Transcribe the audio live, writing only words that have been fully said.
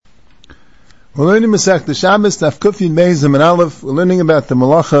We're learning Masechta Shabbos, Daf Kufyin Beis and Aleph. We're learning about the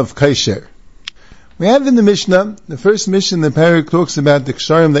Malacha of Kosher. We have in the Mishnah, the first Mishnah in the Parak talks about the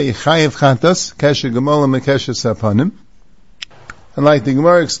Ksharim that Yechayev Chatas, Kesher Gemolim and Kesher Sapanim. And like the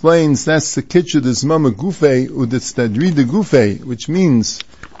Gemara explains, that's the Kitcher the Zmama Gufei Udetstadri de Gufei, which means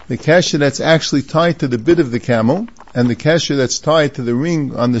the Kesher that's actually tied to the bit of the camel, and the Kesher that's tied to the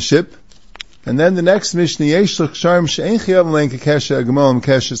ring on the ship. And then the next Mishnah, Yesh Ksharim She'en Chiyav Lein Kesher Gemolim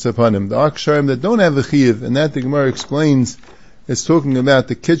Kesher Sapanim. The Ksharim that don't have a Chiyav, and that the Gemara explains, it's talking about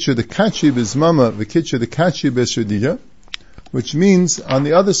the Kitcher, the Kachi Bizmama, the Kitcher, the Kachi Besrediya, which means on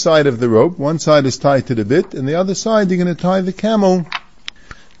the other side of the rope, one side is tied to the bit, and the other side you're going to tie the camel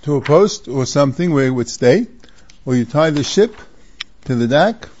to a post or something where it would stay, or you tie the ship to the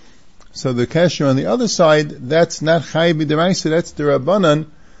deck. So the Kesher on the other side, that's not Chai B'Deraisa, that's the Rabbanan,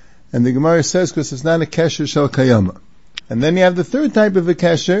 and the Gemara says because it's not a Kesher Shel Kayama. And then you have the third type of a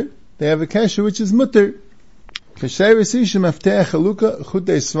Kesher, they have a Kesher which is Mutter. Kesher Esisha Mafteach Haluka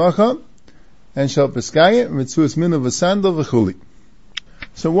Chutei Svacha and Shel Peskaya Mitzuas Minu V'Sandal V'Chuli.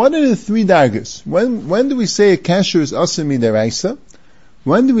 So what are the three dargas? When do we say a Kesher is Asim Midaraisa?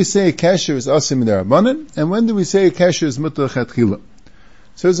 When do we say a Kesher is Asim Midarabanan? And when do we say a Kesher is Mutter Chatchila?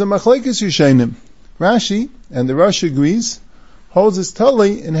 So there's a Machlekes Yishainim. Rashi, and the Rosh agrees, holds his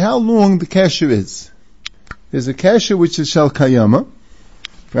tali in how long the Kesher is. There's a Kesher which is Shel Kayama.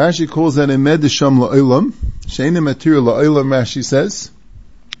 Rashi calls that a Medisham La'olam. Sheina Matir La'olam, Rashi says.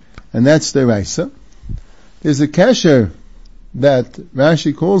 And that's the Raisa. There's a Kesher that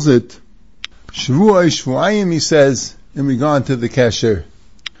Rashi calls it Shvu'ay Shvu'ayim, he says, in regard to the Kesher.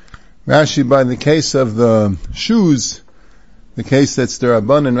 Rashi, by the case of the shoes, the case that's the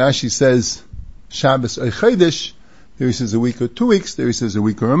Rabban, and Rashi says Shabbos or Chodesh, there he says a week or 2 weeks, there he says a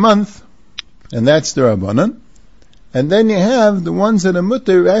week or a month, and that's the Rabbanan. And then you have the ones that are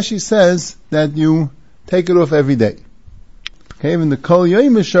mutter, Rashi says that you take it off every day. Okay, even the Kol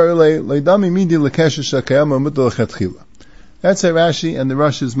Yoyim Misharle, Leidami Midi Lekesha Shakayama Mutter Lechatchila. That's how Rashi and the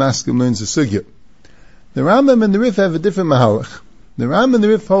Rosh's Maskim learns the Sugya. The Rambam and the Rif have a different Mahalach. The Rambam and the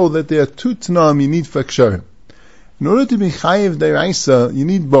Rif hold that there are two Tanaim you need for Ksharim. In order to be Chayiv Deraisa, you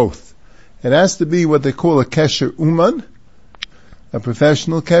need both. It has to be what they call a Kesher Uman, a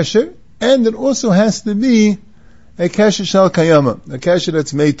professional Kesher, and it also has to be a Kesher Shel Kayama, a Kesher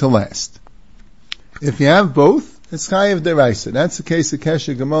that's made to last. If you have both, it's Chayiv Deraisa. That's the case of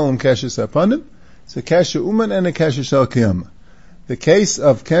Kesher Gamal and Kesher Sapanim. It's a Kesher Uman and a Kesher Shel Kayama. The case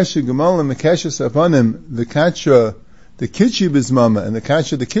of Kesher Gamal and the Kesher Sapanim, the Katra, the Kitchi Bizmama, and the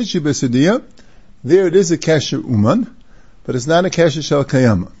Katra, the Kitchi B'Sediya, there it is a Kesher Uman, but it's not a Kesher Shel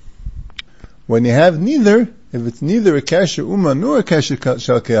Kayama. When you have neither, if it's neither a Kesher Uman nor a Kesher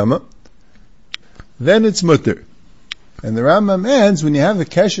Shel Kayama, then it's mutter. And the Rambam adds, when you have a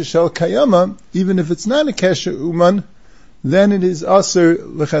Kesher Shel Kayama, even if it's not a Kesher Uman, then it is Aser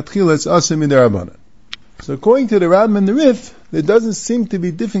Lechatchila, it's Aser Midarabanan. So according to the Rambam and the Rif, there doesn't seem to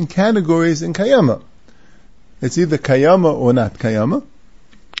be different categories in Kayama. It's either Kayama or not Kayama.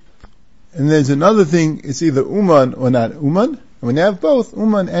 And there's another thing, it's either Uman or not Uman. And when you have both,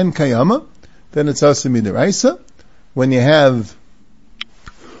 Uman and Kayama, then it's Aser Midaraisa. When you have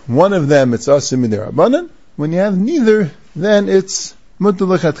one of them, it's Aser Midarabanan. When you have neither, then it's Mutter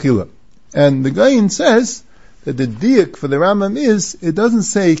Lechatchila. And the Gaon says that the diak for the Rambam is, it doesn't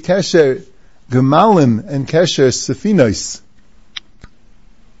say Kesher Gemalim and Kesher Sefinos,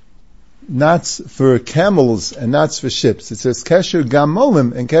 knots for camels and knots for ships. It says Kesher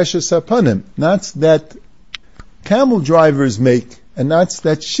Gamolim and Kesher Sapanim, knots that camel drivers make and knots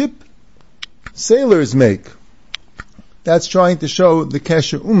that ship sailors make. That's trying to show the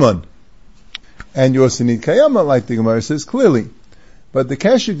Kesher Uman. And you also need Kayama, like the Gemara says clearly. But the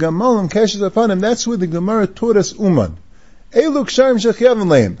Kesher Gamolim, Kesher Sapanim, that's where the Gemara taught us Uman. Eluk Sharm Shechyavan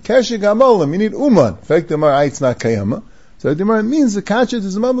Leim. Kesher Gamolim, you need Uman. In fact, the Gemara, it's not Kayama. So the Gemara means the Kachet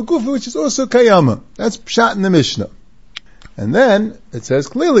is Mama Gufa, which is also Kayama. That's Pshat in the Mishnah. And then, it says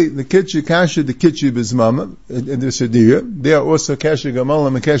clearly, the Kitchi Kasher, the Kitchi Bizmama, in the Shadiyah, they are also Kesher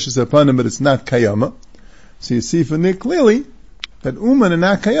Gamalim and Kesher Sapanim, but it's not Kayama. So you see from there clearly, that Uman and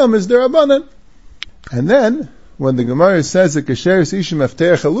not Kayama is the Rabbanan. And then, when the Gemara says that Kesher is Ishim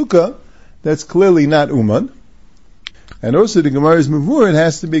Afteach Haluka, that's clearly not Uman. And also the Gemara's Mavur, it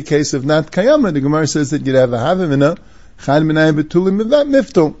has to be a case of not Kayama. The Gemara says that you'd have a Havamina, Chad Minay Betulim Mivdat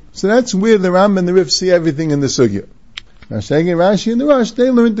Miftal. So that's where the Ram and the Rif see everything in the Sugya. Now, Rashi and the Rosh, they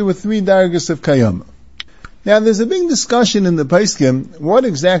learned there were three dargas of Kayama. Now, there's a big discussion in the Paiskim, what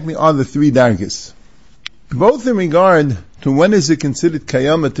exactly are the three dargas? Both in regard to when is it considered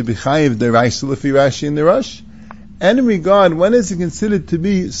Kayama to be Chayiv Deraisa Lefi Rashi and the Rosh, and in regard when is it considered to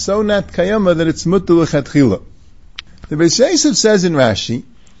be so not kayama that it's mutter l'chatchila. The Beis Yosef says in Rashi,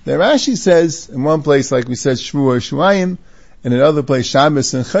 that Rashi says in one place, like we said, Shvu or Shvayim, and in another place,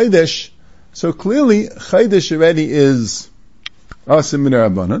 Shabbos and Chodesh. So clearly, Chodesh already is Asim min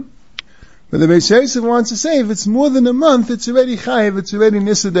Rabbanan. But the Beis Yosef wants to say, if it's more than a month, it's already Chayiv, it's already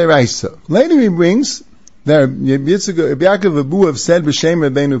Nisa Deraisa. Later he brings, that Rabbi Yaakov Abu said b'Shem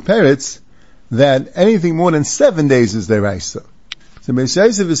Rabbeinu Peretz, that anything more than 7 days is Deraisa. So Beis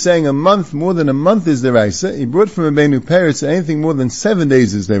Yosef is saying a month, more than a month is Deraisa. He brought from Rabbeinu Peretz that anything more than 7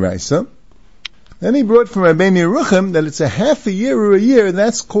 days is Deraisa. Then he brought from Rabbeinu Yerucham that it's a half a year or a year,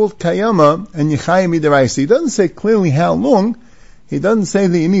 that's called Kayama and Yechayim Deraisa. He doesn't say clearly how long, he doesn't say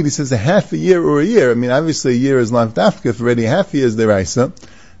that you need, he says a half a year or a year. I mean, obviously a year is lav dafka, if already half a year is Deraisa.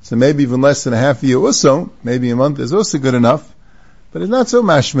 So maybe even less than a half a year also, maybe a month is also good enough, but it's not so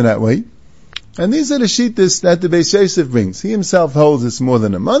mashma that way. And these are the shittas that the Beis Yosef brings. He himself holds it's more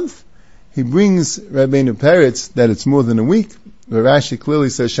than a month. He brings Rabbeinu Peretz that it's more than a week, where Rashi clearly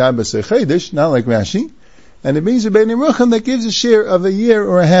says Shabbos or Chodesh, not like Rashi. And it brings Rabbeinu Yerucham that gives a share of a year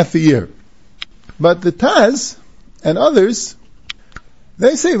or a half a year. But the Taz and others,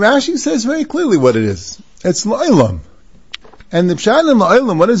 they say Rashi says very clearly what it is. It's La'ilam. And the Pshat in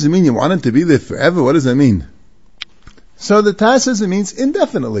La'ilam, what does it mean? You want it to be there forever? What does that mean? So the Taz says it means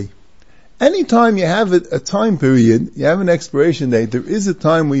indefinitely. Anytime you have a time period, you have an expiration date, there is a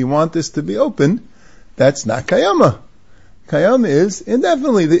time where you want this to be open, that's not Kayama. Kayama is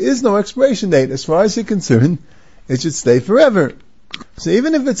indefinitely. There is no expiration date. As far as you're concerned, it should stay forever. So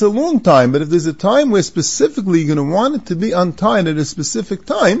even if it's a long time, but if there's a time where specifically you're going to want it to be untied at a specific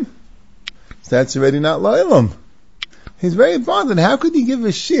time, that's already not La'ilam. He's very bothered. How could he give a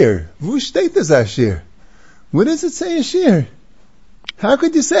shiur? Wo steht das a shiur? Where does it say a shiur? How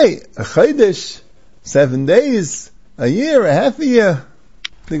could you say a Chodesh, 7 days, a year, a half a year?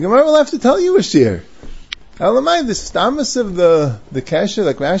 The Gemara will have to tell you a shiur. Elamai, the stamus of the kasha,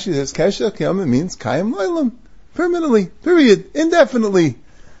 like Rashi says, kasha kiyama means kayam lo'ilam, permanently, period, indefinitely,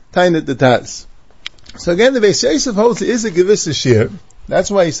 tainat the taz. So again, the Beis Yosef holds it is a gevissa shiur.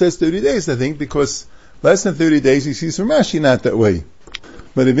 That's why he says 30 days, I think, because less than 30 days he sees from Rashi not that way.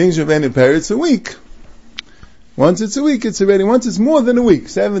 But it brings Rabbeinu Peretz a week. Once it's a week, it's already, once it's more than a week,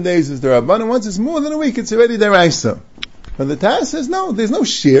 7 days is the Rabban, and once it's more than a week, it's already Deraisa. But the Taz says no, there's no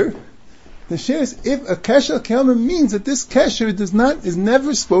shiur. The shiur is if a kesher kiyama means that this kesher is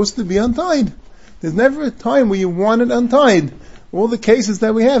never supposed to be untied. There's never a time where you want it untied. All the cases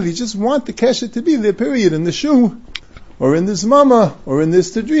that we have, you just want the kesher to be there, period, in the shoe, or in this mama, or in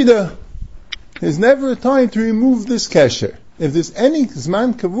this tadrida. There's never a time to remove this kesher. If there's any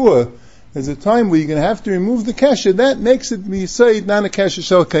zman kavua, there's a time where you're going to have to remove the kesher, that makes it be said, not a kesher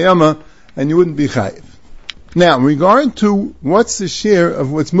shel kayama, and you wouldn't be chayiv. Now, in regard to what's the shiur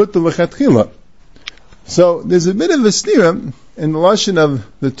of what's mutter l'chatchila, so there's a bit of a stira in the lashon of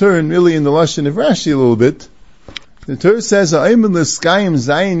the Torah, and really in the lashon of Rashi a little bit. The Torah says, "Ha'ayim l'skayim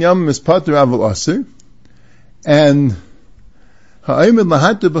zayin yom is pater avol aser," and "Ha'ayim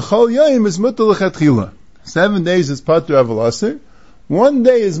l'hata b'chol yom is mutter l'chatchila." 7 days is pater avol aser. 1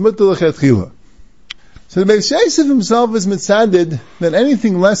 day is mutter l'chatchila. So the Beis Yosef himself is mitzaded that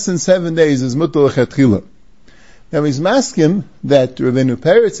anything less than 7 days is mutter l'chatchila. Now he's masking that Rabbeinu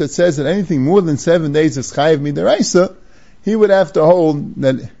Peretz that says that anything more than 7 days is chayiv midaraisa, he would have to hold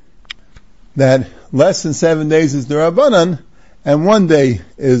that less than 7 days is the Rabbanan, and 1 day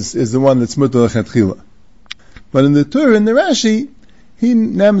is the one that's mutter l'chatchila. But in the Torah, in the Rashi, he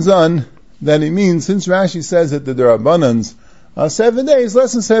names on that it means, since Rashi says that the Rabbanans are 7 days,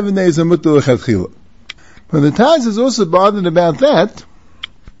 less than 7 days are mutter l'chatchila. But the Taz is also bothered about that,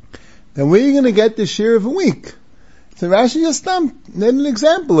 then where are you going to get the shiur of a week? So Rashi just made an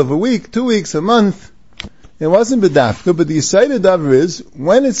example of a week, 2 weeks, a month. It wasn't bedafka, but the Yisayda davar is,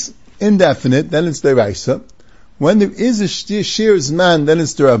 when it's indefinite, then it's deraisa. When there is a shiur zman, then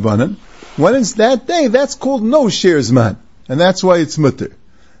it's derabanan. When it's that day, that's called no shiur zman. And that's why it's mutter.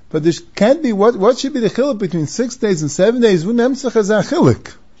 But there can't be, what should be the chiluk between 6 days and 7 days? V'nemsach hazah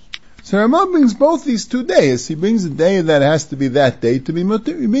chiluk. So Ramah brings both these 2 days. He brings a day that has to be that day to be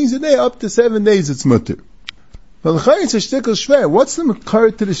mutter. He brings a day up to 7 days, it's mutter. But l'chayr it's a shtickle shver. What's the makar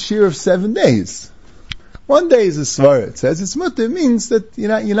to the shiur of 7 days? 1 day is a svara. It says it's mutter. It means that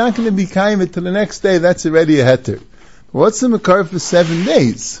you're not going to be kaim it till the next day. That's already a heter. But what's the makar for 7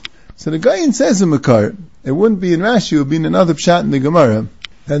 days? So the Gaon says a makar. It wouldn't be in Rashi. It would be in another pshat in the Gemara.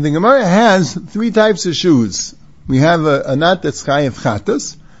 And the Gemara has 3 types of shoes. We have a knot that's chayiv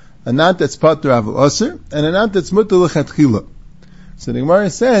chatas, a knot that's pater avol aser, and a knot that's mutter l'chatchila. So the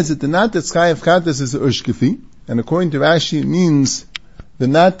Gemara says that the knot that's chayiv chatas is a ushkefi, and according to Rashi, it means the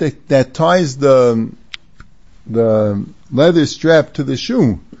knot that ties the leather strap to the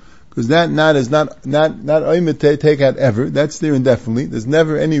shoe, because that knot is not oimid to take out ever. That's there indefinitely. There's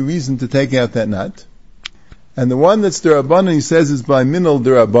never any reason to take out that knot. And the one that's the Rabbanan, he says, is by minol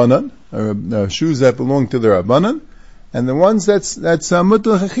the Rabbanan, or shoes that belong to the Rabbanan. And the ones that's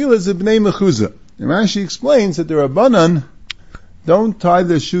mutal chachila is the bnei mechuzah. And Rashi explains that the Rabbanan don't tie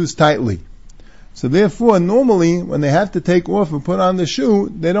their shoes tightly. So therefore, normally, when they have to take off and put on the shoe,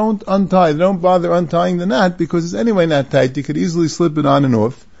 they don't untie, they don't bother untying the knot, because it's anyway not tight. You could easily slip it on and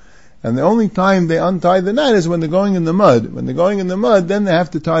off. And the only time they untie the knot is when they're going in the mud. When they're going in the mud, then they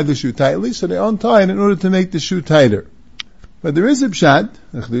have to tie the shoe tightly, so they untie it in order to make the shoe tighter. But there is a pshat,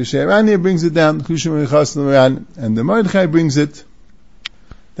 the Aharon here brings it down, and the Mordechai brings it,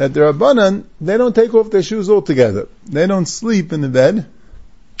 that the Rabbanan, they don't take off their shoes altogether. They don't sleep in the bed.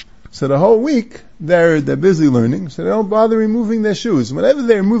 So the whole week, they're busy learning, so they don't bother removing their shoes. Whenever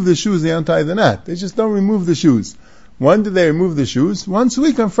they remove the shoes, they untie the knot. They just don't remove the shoes. When do they remove the shoes? Once a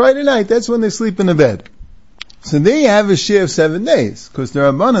week on Friday night, that's when they sleep in the bed. So there you have a shiur of 7 days, because the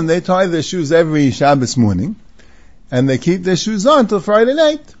Rabbanan, they tie their shoes every Shabbos morning, and they keep their shoes on till Friday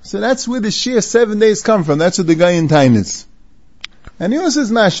night. So that's where the shiur 7 days come from. That's what the guy in time is. And he also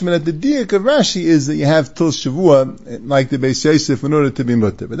says, mashman, that the diak of Rashi is that you have till Shavua, like the Beis Yosef, in order to be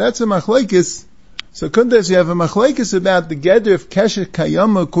mutter. But that's a machlekes. So Kundas, you have a machlekes about the gather of kesher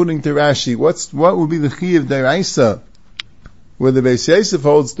kayama according to Rashi. What would be the chiyuv deraisa, where the Beis Yosef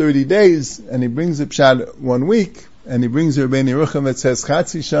holds 30 days, and he brings a pshat 1 week, and he brings a Rabbeinu Yerucham that says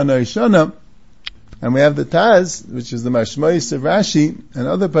chatzi shana ishana, and we have the Taz, which is the mashmois of Rashi, and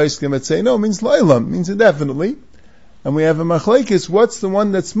other poskim that say no, it means lo'ilam, means indefinitely. And we have a machlekes, what's the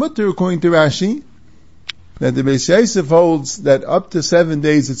one that's mutter according to Rashi? That the Beis Yosef holds that up to 7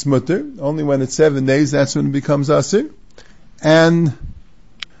 days it's mutter, only when it's 7 days, that's when it becomes asur. And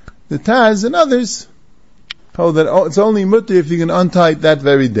the Taz and others hold that it's only mutter if you can untie it that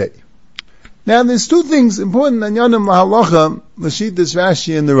very day. Now there's two things important in Yonim Lahalacha, Lashitas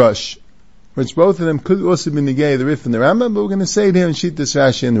Rashi and the Rush, which both of them could also be negay, the Rif and the Rambam, but we're going to say it here in Shitas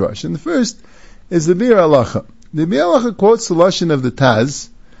Rashi and the Rush. And the first is the Bir Halacha. The Bir Halacha quotes the Lashon of the Taz,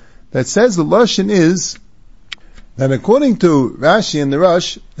 that says the Lashon is that according to Rashi and the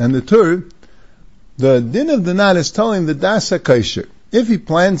Rush and the Tur, the din of the knot is telling the Das HaKosher. If he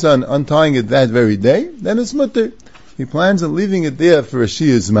plans on untying it that very day, then it's mutter. If he plans on leaving it there for a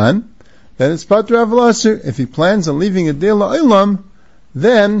shiur zman, then it's patur aval asur. If he plans on leaving it there la'olam,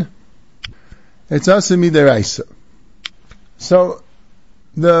 then it's asur midaraisa. So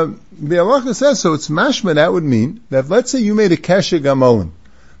the halacha says, so it's mashma, that would mean that if, let's say you made a kesher gamolim,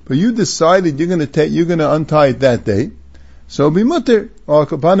 but you decided you're going to untie it that day, so it'll be mutter, or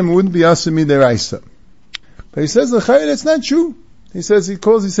kapanim wouldn't be asur midaraisa. But he says, l'chayr, that's not true. He says,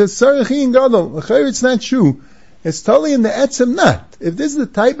 Sarachi and Gadol. It's not true. It's totally in the etzem knot. If this is the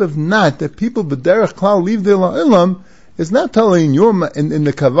type of knot that people b'derech klal leave their la'ilam, it's not totally in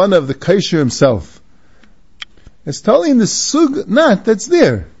the kavanah of the kosher himself. It's totally in the sug knot that's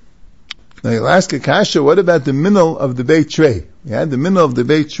there. Now you'll ask a kasha, what about the minol of the beit tray? Yeah, the minol of the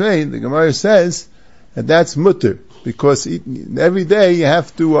beit tray, the Gemara says that that's mutter, because every day you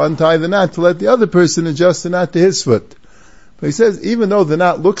have to untie the knot to let the other person adjust the knot to his foot. But he says, even though the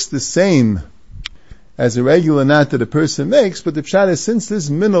knot looks the same as a regular knot that a person makes, but the pshat is, since this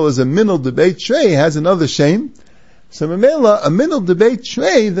minol is a minol debate tray, has another shame. So memela, a minol debate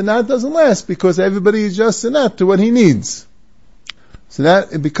tray, the knot doesn't last, because everybody adjusts the knot to what he needs. So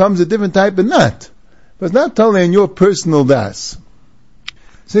that it becomes a different type of knot. But it's not totally in your personal das.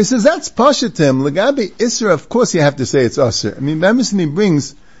 So he says, that's pashatim. Legabi Isra, of course you have to say it's asr. I mean, Bamison, he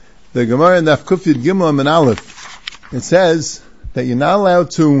brings the Gemara in Daf Kuf Yud Gimel and Aleph. It says that you're not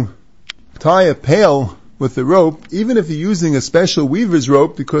allowed to tie a pail with a rope, even if you're using a special weaver's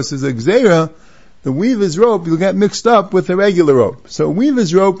rope, because there's a gzeira, the weaver's rope, you'll get mixed up with a regular rope. So a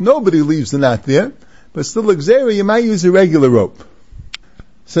weaver's rope, nobody leaves the knot there, but still a gzeira, you might use a regular rope.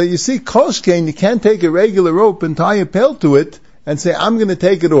 So you see, koshkein, you can't take a regular rope and tie a pail to it and say, I'm going to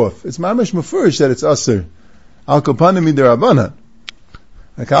take it off. It's mamash mafurish that it's asur. Al kapanim midarabana.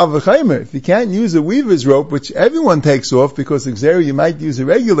 If you can't use a weaver's rope, which everyone takes off, because exeri you might use a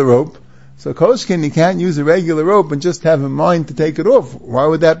regular rope, so koshkin you can't use a regular rope and just have in mind to take it off. Why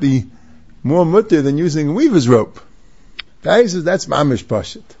would that be more mutter than using a weaver's rope? Guy says that's mamish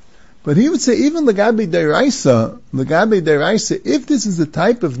pashit. But he would say even legabi deraisa, if this is the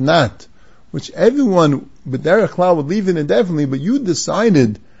type of knot which everyone b'derech klal would leave it indefinitely, but you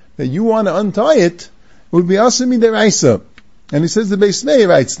decided that you want to untie it, it would be asur midaraisa. And he says the Beis Meir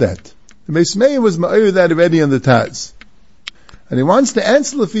writes that. The Beis Meir was ma'ir that already on the Taz. And he wants to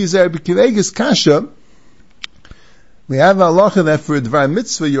answer Lefizar B'Kivegas Kasha. We have a halacha that for a Dvar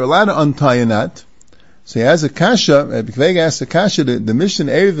Mitzvah you're allowed to untie a knot. So he has a Kasha, B'Kivega asks a Kasha, the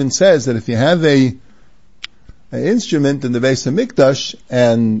Mishnah Erevin says that if you have an instrument in the Beis HaMikdash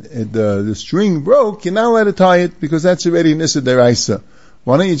and the string broke, you're not allowed to tie it because that's already an Issa Deraisa.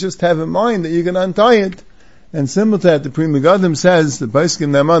 Why don't you just have in mind that you can untie it? And similar to that, the Pri Megadim says, the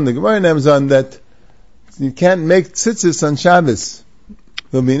Paiskim Naman, the Gemara Namzan, that you can't make tzitzis on Shabbos.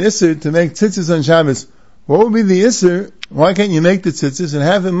 There'll be an Isser to make tzitzis on Shabbos. What would be the Isser? Why can't you make the tzitzis and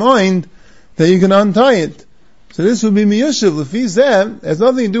have in mind that you can untie it? So this would be miyushav. Lefizeh has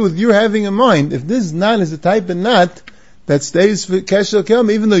nothing to do with you having in mind. If this knot is a type of knot that stays for Keshel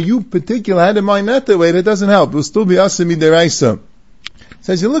Kel, even though you particularly had in mind not that way, that doesn't help. It will still be Asami Deraisa.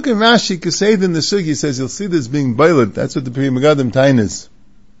 So as you look at Rashi, Kaseid in the Sugi says you'll see this being boiled. That's what the Pri Megadim tain is.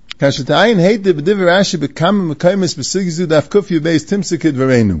 Kashatayin hate the B'div Rashi B'kam Mekaimis B'Sugizu Daf Kuf Yubeis Timsikid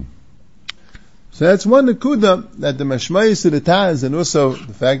V'reinu. So that's one Nakuda that the Mashmayis of the Taz and also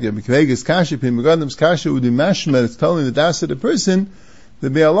the fact that B'Kvegas Kasha, Pri Megadim's Kasha would be Mashma, it's telling the Das of the person, the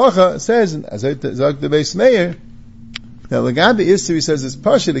Be'alacha says, as I talked the Beis Meir, that Lagabe Isser, he says it's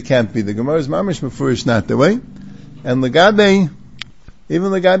Pasha, it can't be. The Gemara is Mamish Mefurish not the way. And Lagabe,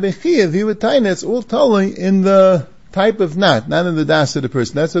 even Lagabe Chiyav, he would tie it's all totally in the type of knot, not in the das of the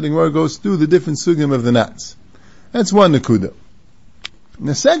person. That's what the Gemara goes through the different sugim of the knots. That's one Nakuda. And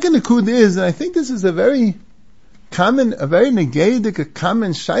the second Nakuda is, and I think this is a very common, a very negaidik, a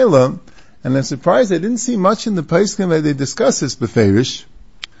common shaila, and I'm surprised I didn't see much in the Paiskim where they discuss this beferish.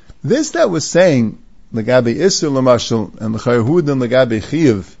 This that was saying, Lagabe Isser Lamashal, and L'chayhud and Lagabe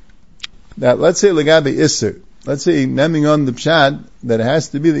Chiyav, that let's say Lagabe Isser, let's say, naming on the pshat, that it has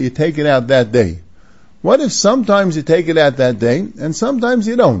to be that you take it out that day. What if sometimes you take it out that day, and sometimes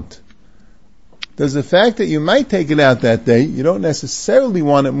you don't? Does the fact that you might take it out that day, you don't necessarily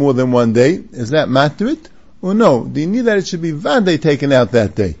want it more than one day, is that matrit? Or no? Do you need that it should be vade taken out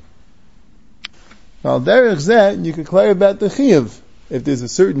that day? Well, derech zeh, you can clear about the chiyav. If there's a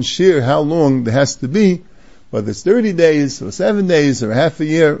certain shiur, how long there has to be, whether it's 30 days, or 7 days, or half a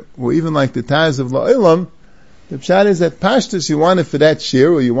year, or even like the Taz of La'ilam, the pshat is that pashtus you want it for that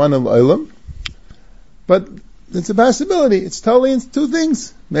shiur, or you want a La'ilam, but it's a possibility. It's totally in two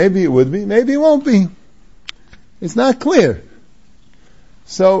things. Maybe it would be, maybe it won't be. It's not clear.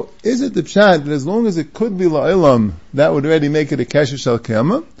 So, is it the pshat that as long as it could be la'ilam, that would already make it a kesher shel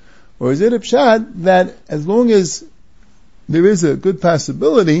kiyama? Or is it a pshat that as long as there is a good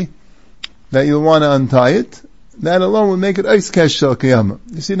possibility that you'll want to untie it, that alone would make it eis kesher shel kiyama?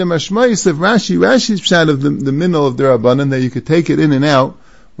 You see the mashmayis of Rashi's pshat of the minal of the Rabbanan, that you could take it in and out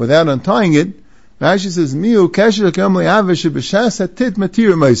without untying it. Rashi says, "Miu kesher kiyam le'avish b'shas hatit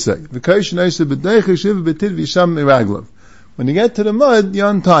matir ma'isay v'kaish na'isay b'deicha shiv b'tit v'yisham miraglav." When you get to the mud, you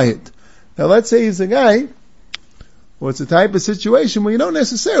untie it. Now let's say he's a guy, or it's a type of situation where you don't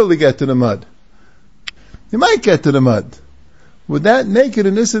necessarily get to the mud. You might get to the mud. Would that make it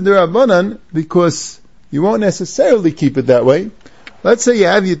an Issa D'Rabbanan because you won't necessarily keep it that way? Let's say you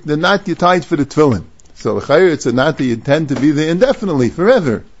have the knot you tied for the tefillin. So it's a knot that you intend to be there indefinitely,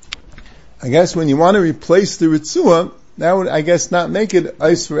 forever. I guess when you want to replace the Ritzua, that would, I guess, not make it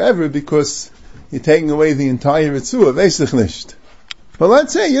ice forever because you're taking away the entire Ritzua, Vesich nicht. But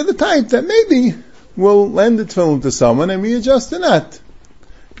let's say you're the type that maybe will lend the tefillin to someone and readjust the knot.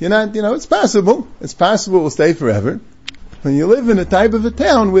 You're not, it's possible. It's possible it will stay forever. When you live in a type of a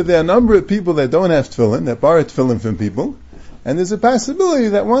town where there are a number of people that don't have tefillin, that borrow tefillin from people, and there's a possibility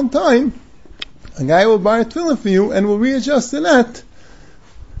that one time a guy will borrow tefillin for you and will readjust the knot.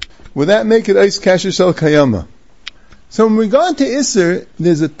 Would that make it Eis Kasher Shel Kayama? So in regard to Isser,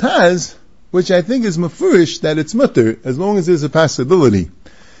 there's a Taz, which I think is mafurish, that it's mutter, as long as there's a possibility.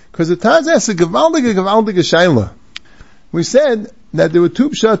 Because the Taz has a gewaldige shayla. We said that there were two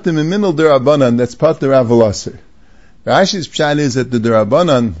pshatim in Minal D'Rabbanan, that's Pat D'Ravalasser. Rashi's pshat is that the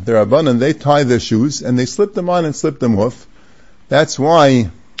D'Rabbanan, they tie their shoes, and they slip them on and slip them off. That's why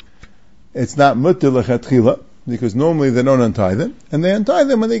it's not mutter lechatchila, because normally they don't untie them, and they untie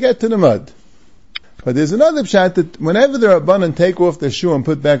them when they get to the mud. But there's another pshat that whenever the Rabbanan take off their shoe and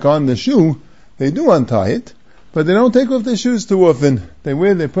put back on the shoe, they do untie it, but they don't take off their shoes too often.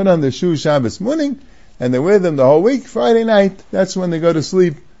 They put on their shoes Shabbos morning, and they wear them the whole week. Friday night, that's when they go to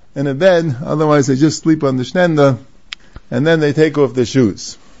sleep in a bed, otherwise they just sleep on the shnenda, and then they take off their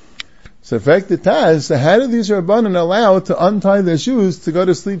shoes. So in fact the Taz, so how do these Rabbanan allow to untie their shoes to go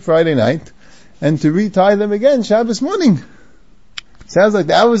to sleep Friday night, and to retie them again Shabbos morning? Sounds like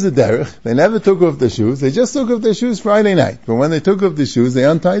that was the derech. They never took off their shoes. They just took off their shoes Friday night. But when they took off the shoes, they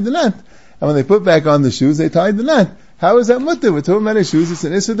untied the knot. and when they put back on the shoes, they tied the knot. How is that mutter? We're talking about the shoes, it's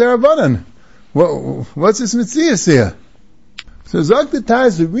an issa derabanan. What's this mitzias here? So Zak the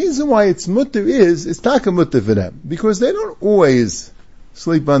Taz, the reason why it's mutter is, it's taka mutter for them. Because they don't always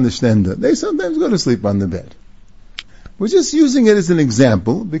sleep on the shtender. They sometimes go to sleep on the bed. We're just using it as an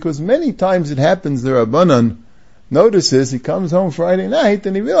example, because many times it happens the Rabbanan notices, he comes home Friday night,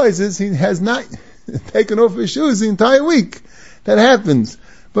 and he realizes he has not taken off his shoes the entire week. That happens.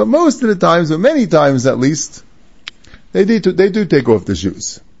 But most of the times, or many times at least, they do take off the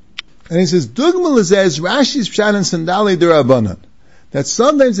shoes. And he says, Dugmal is as Rashi's Pshat and Sandali de Rabbanan. That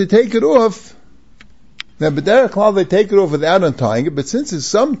sometimes they take it off, that B'derech Klal they take it off without untying it, but since it's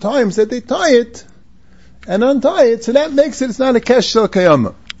sometimes that they tie it, and untie it, so that makes it's not a kesh shel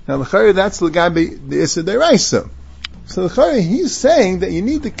kayama. Now l'chayr, that's l'gabi the issa deraisa. So l'chayr, he's saying that you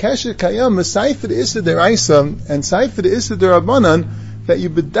need the kesh shel kayama, saifa the issa deraisa, and saifa the issa derabanan, that you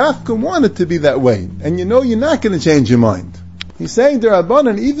bedafka want it to be that way, and you know you're not going to change your mind. He's saying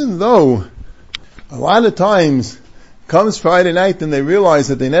derabanan, even though a lot of times comes Friday night and they realize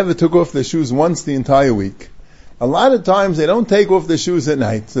that they never took off their shoes once the entire week. A lot of times they don't take off their shoes at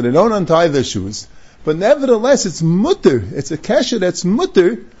night, so they don't untie their shoes. But nevertheless, it's mutter. It's a kesher that's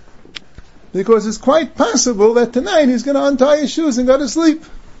mutter, because it's quite possible that tonight he's going to untie his shoes and go to sleep.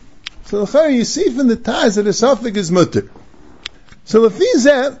 So you see from the Taz that the suffix is mutter. So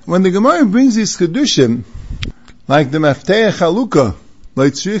lefizeh, when the Gemara brings these chedushim, like the Mafteach Haluka,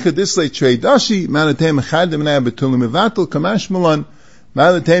 like tzricha dislay trei dashi, ma'alatem echadim na'ya betulim mevatel, kamash malan,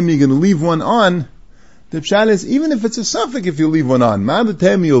 ma'alatem you're going to leave one on. The pshat is, even if it's a suffix, if you leave one on,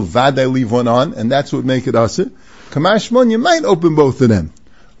 ma'alatem you'll vaday leave one on, and that's what make it asir. Kamash malan, you might open both of them.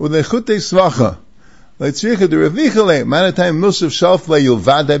 Udechutei svacha, like tzricha de revichale, ma'alatem milshav shalfle, you'll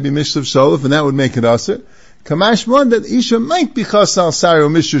vaday be mishtav shalaf, and that would make it asir. Kamash malan, that isha might be chasal sari or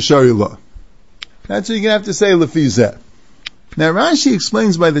mishra sharillah. That's what you're going to have to say lefizeh. Now Rashi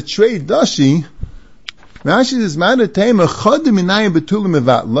explains by the trei dashi, Rashi says, "Ma'adatema chodim minayim betulim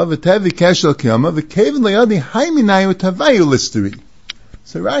mevatla v'tevi keshel kiyama v'kevin le'yadi hay minayim v'tavayu listeri."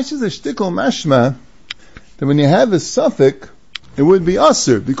 So Rashi is a shtickle mashma that when you have a suffix, it would be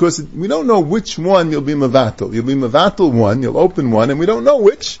asur, because we don't know which one you'll be mevatel. You'll be mevatel one, you'll open one, and we don't know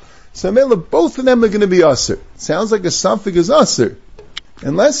which. So both of them are going to be asur. Sounds like a suffix is asur,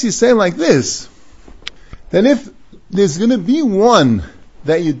 unless you say like this. Then if there's going to be one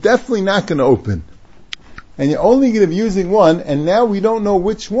that you're definitely not going to open, and you're only going to be using one, and now we don't know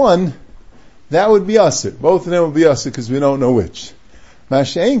which one, that would be asur. Both of them would be asur because we don't know which.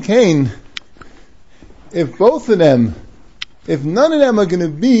 Masha'en Kain, if both of them, if none of them are going to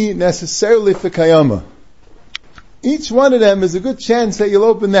be necessarily for kayama, each one of them is a good chance that you'll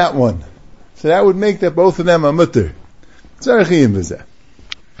open that one. So that would make that both of them are mutter. What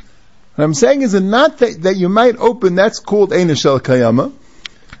I'm saying is a knot that you might open, that's called Eina Shel Kayama.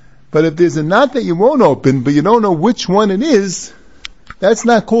 But if there's a knot that you won't open, but you don't know which one it is, that's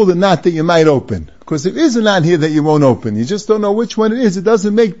not called a knot that you might open. Because there is a knot here that you won't open. You just don't know which one it is. It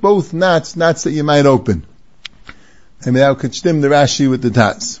doesn't make both knots that you might open. And now could stem the Rashi with the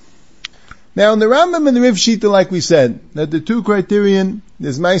Taz. Now in the Rambam and the Riv Shita, like we said, that the two criterion,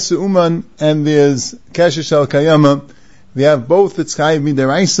 there's Maisa Uman and there's Kesher Shel Kayama. If you have both, it's Chayiv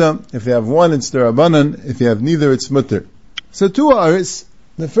Midaraisa. If you have one, it's Derabanan. If you have neither, it's Mutter. So two aris.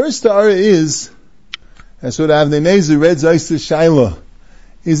 The first ara is, that's what Avnei Nezer read Zayster Shaila.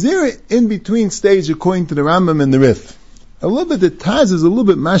 Is there an in-between stage according to the Rambam and the Rif? A little bit, the Taz is a little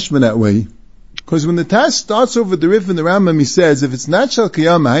bit mashma that way. Because when the Taz starts over the Rif and the Rambam, he says, if it's not Shal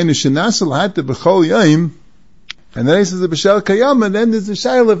Kayama, Hainu Shenasal Hatta B'chol Yaim, and then he says the B'shal Kayama, then there's the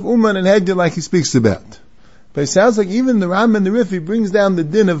Shaila of Uman and Hedya like he speaks about. But it sounds like even the Rambam and the Rif, he brings down the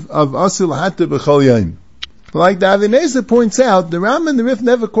din of Asil Hatta B'chol Yaim. Like the Avnei Nezer points out, the Rambam and the Rif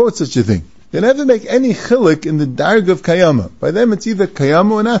never quote such a thing. They never make any chilik in the darg of Kayama. By them it's either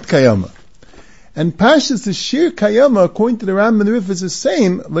Kayama or not Kayama. And Pashas, the shiur Kayama, according to the Rambam and the Rif, is the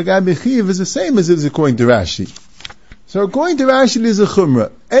same, L'gabi Chiv is the same as it is according to Rashi. So according to Rashi, there's a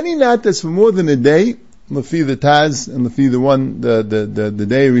chumrah. Any knot that's for more than a day, Lefi the Taz, and Lefi the one, the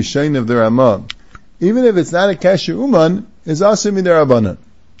day Rishon of the Ramah, even if it's not a Kesher Uman, is also Midarabanan.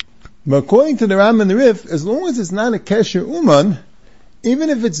 But according to the Rambam and the Rif, as long as it's not a Kesher Uman,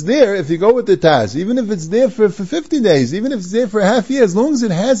 even if it's there, if you go with the Taz, even if it's there for 50 days, even if it's there for a half year, as long as it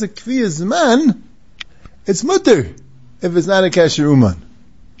has a Kfiyah Zman, it's mutter, if it's not a Kesher Uman.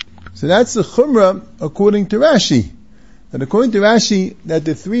 So that's the Chumrah according to Rashi. And according to Rashi, that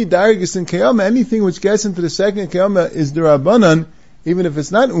the three Dargis in Kayama, anything which gets into the second Kayama is Derabanan, even if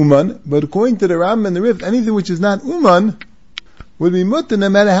it's not Uman, but according to the Rambam and the Rif, anything which is not Uman, would be mutter no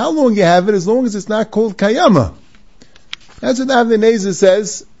matter how long you have it, as long as it's not called kayama. That's what the Avnei Nezer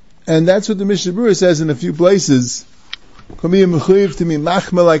says, and that's what the Mishnah Berurah says in a few places. Could be a mechuyev to be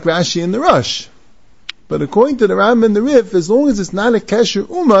machma like Rashi in the Rush. But according to the Ram and the Rif, as long as it's not a kesher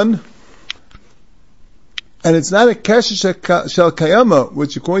uman, and it's not a kesher shel kayama,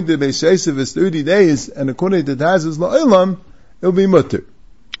 which according to the Beis Yosef is 30 days, and according to Taz is la'olam, it'll be mutter.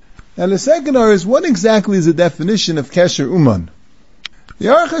 And the second is, what exactly is the definition of kesher uman? The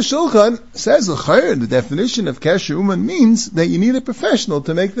Aruch HaShulchan says, the definition of kesher uman means that you need a professional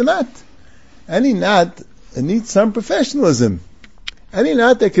to make the knot. Any knot, it needs some professionalism. Any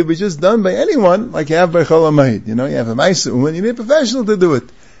knot that could be just done by anyone, like you have by Chol HaMoed. You have a Maisa uman, you need a professional to do it.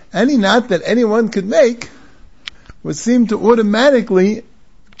 Any knot that anyone could make would seem to automatically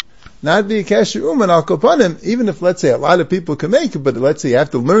not be a kesher uman al kopanim, even if, let's say, a lot of people can make it, but let's say you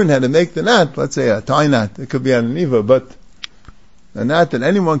have to learn how to make the knot, let's say a tie knot, it could be on an Eva, but a knot that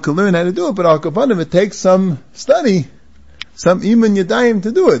anyone can learn how to do it, but al kopanim, it takes some study, some iman yadayim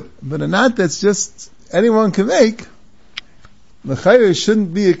to do it. But a knot that's just anyone can make, the chayr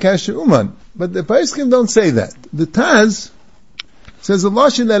shouldn't be a kesher uman. But the Paiskim don't say that. The Taz says a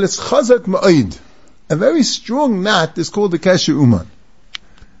lashon that it's chazak ma'id. A very strong knot is called a kesher uman.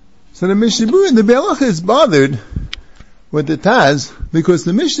 So the Mishnah Berurah, the Be'alacha is bothered with the Taz, because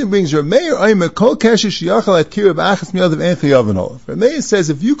the Mishnah brings Rav Meir Omer kol kesher sheyachal atir b'achas miyadav ein chayav anol. Rav Meir says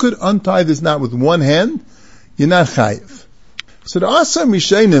if you could untie this knot with one hand, you're not chayiv. So there are some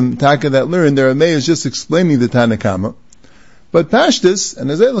Rishonim taka that learn that Rav Meir is just explaining the Tanakama. But Pashtus, and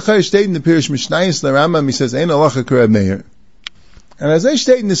as I state in the Pirush Mishnayos LaRambam, he says, Ein halacha k'Rav Meir. And as I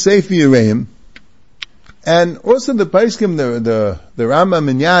state in the Sefer Yereim, and also the Paiskim, the Rambam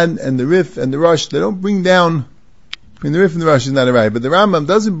and Yad, and the Rif and the Rosh, they don't bring down, the Rif and the Rosh is not right, but the Rambam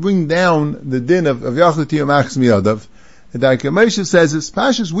doesn't bring down the din of Yachal Tiyam Achas Miyadav. The Darkei Moshe says, it's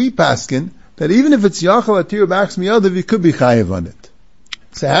Pashtus we paskin, that even if it's Yachal Tiyam Achas Miyadav, you could be chayiv on it.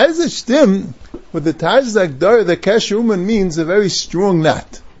 So how does it stem with the Taj Zagdar that kesher uman means a very strong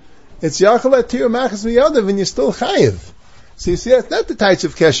knot? It's Yachal Tiyam Achas Miyadav and you're still chayiv. So you see, that's not the type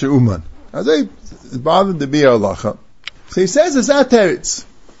of kesher uman. As I bothered to be halacha. So he says it's ateritz.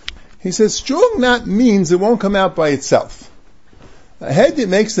 He says strong knot means it won't come out by itself. A head that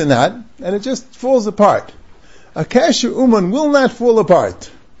makes the knot and it just falls apart. A kesher uman will not fall apart.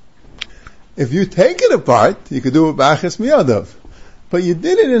 If you take it apart, you could do it b'achas miyadav. But you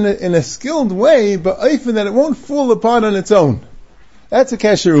did it in a skilled way, but often that it won't fall apart on its own. That's a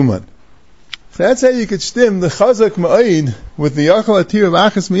kesher uman. So that's how you could stem the chazak ma'id with the yachal atir of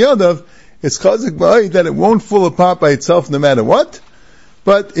achas miyadav. It's chazak ma'id that it won't fall apart by itself no matter what.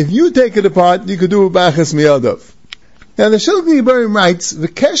 But if you take it apart, you could do it b'achas miyadav. Now the Shulchan Aruch writes, the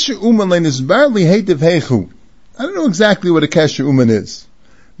kesher uman lein is barely hatev heichu. I don't know exactly what a kesher uman is.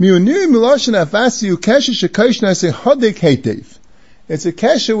 Miunir miloshin afasi kesher shekayshna se hodik hatev. It's a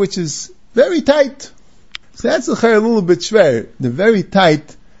kesher which is very tight. So that's a little bit schwer. The very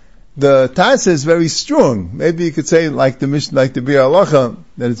tight, the Taz is very strong. Maybe you could say like the Mishnah, like the Bir Halacha,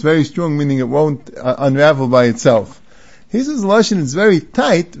 that it's very strong, meaning it won't unravel by itself. He says Lashon is very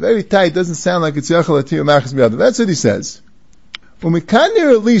tight, doesn't sound like it's Yachal Atiyah Machas Miyadav. That's what he says.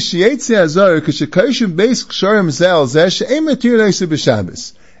 Umikanir at least Shietzi Azar, Kashakashim Beis Ksharim Zel Zeh She'em Atir Neisa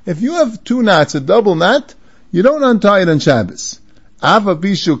B'Shabbos. If you have two knots, a double knot, you don't untie it on Shabbos. Ava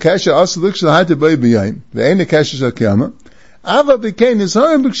bishu kesha asaluk shel hata boy b'yayim ve'ena kesha shel kiyama. Ava b'kein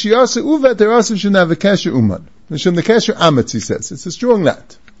nizharim b'kshiyasa uvet erasim shena v'kesha uman. Mishum the kesha ametz, he says. It's a strong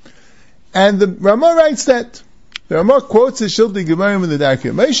knot. And the Ramah writes that. The Ramah quotes the Shilti Gemarim in the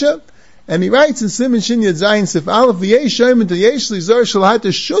Darkei Moshe, and he writes in Siman Shin Yad Zayin Sif Aleph v'yesh shoyim to yesh lizar shel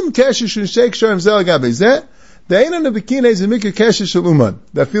hata shum kesha shel sheik shorim zel gabe zeh ve'ena nebekine zemikah kesha shel uman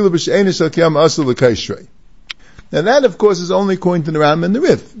ve'afilu b'she'ena shel kiyama asul l'kaishrei. Now that, of course, is only according to the Ram and the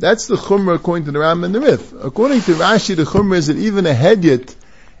Rif. That's the Chumrah according to the Ram and the Rif. According to Rashi, the Chumrah is that even a hedyot,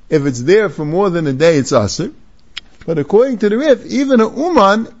 if it's there for more than a day, it's asur. But according to the Rif, even a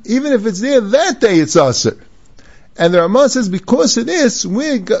uman, even if it's there that day, it's asur. And the Ramah says, because it is,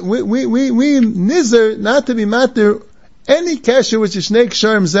 we nizar not to be matter any kesher which is shnei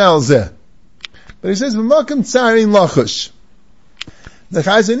ksharim zel zeh. But he says, v'makom tzarin lachush. The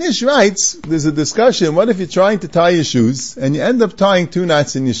Chazon Ish writes, there's a discussion, what if you're trying to tie your shoes, and you end up tying two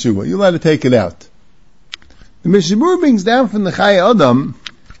knots in your shoe? Are you allowed to take it out? The Mishnah Berurah brings down from the Chayei Adam,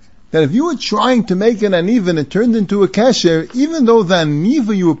 that if you were trying to make an aniva and it turned into a kesher, even though the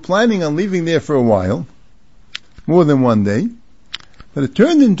aniva you were planning on leaving there for a while, more than one day, but it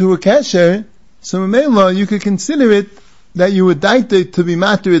turned into a kesher, so Mamela, you could consider it that you would daite to be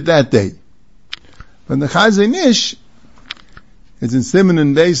matter it that day. But the Chazon Ish, It's in Siman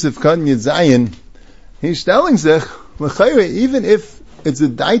and Beis of Katan Yud Zayin. He's telling sich, even if it's a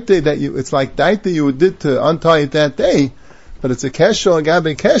daite that it's like daite you did to untie it that day, but it's a kesher or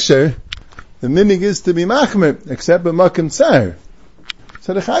gabe kesher, the minig is to be machmer, except a makim tsar.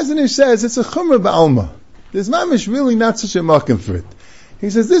 So the Chazon Ish says it's a chumrah ba'alma. There's mamish really not such a makim for it.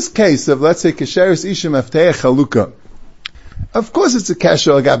 He says this case of, let's say, kesheris ishim afteach halukah. Of course it's a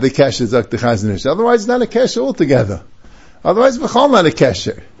kesher or gabe kesher, Zak the Chazon Ish. Otherwise it's not a kesher altogether. Otherwise v'chol not a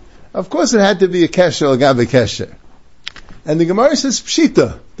kesher. Of course it had to be a kesher or gabe kesher. And the Gemara says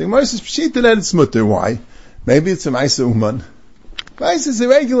pshita. The Gemara says pshita that it's mutter. Why? Maybe it's a ma'isa uman. Ma'isa is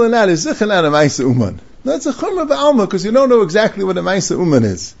irregular not. It's zichah not a ma'isa uman. No, it's a chumrah ba'alma because you don't know exactly what a ma'isa uman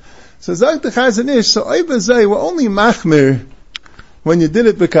is. So Zak the Chazon Ish, so oibazay were only machmir when you did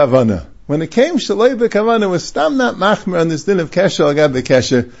it b'kavana. When it came shaloi b'kavana, was stam not machmir on this din of kesher al gab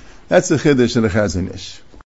b'kesher. That's the chiddush of the Chazon Ish.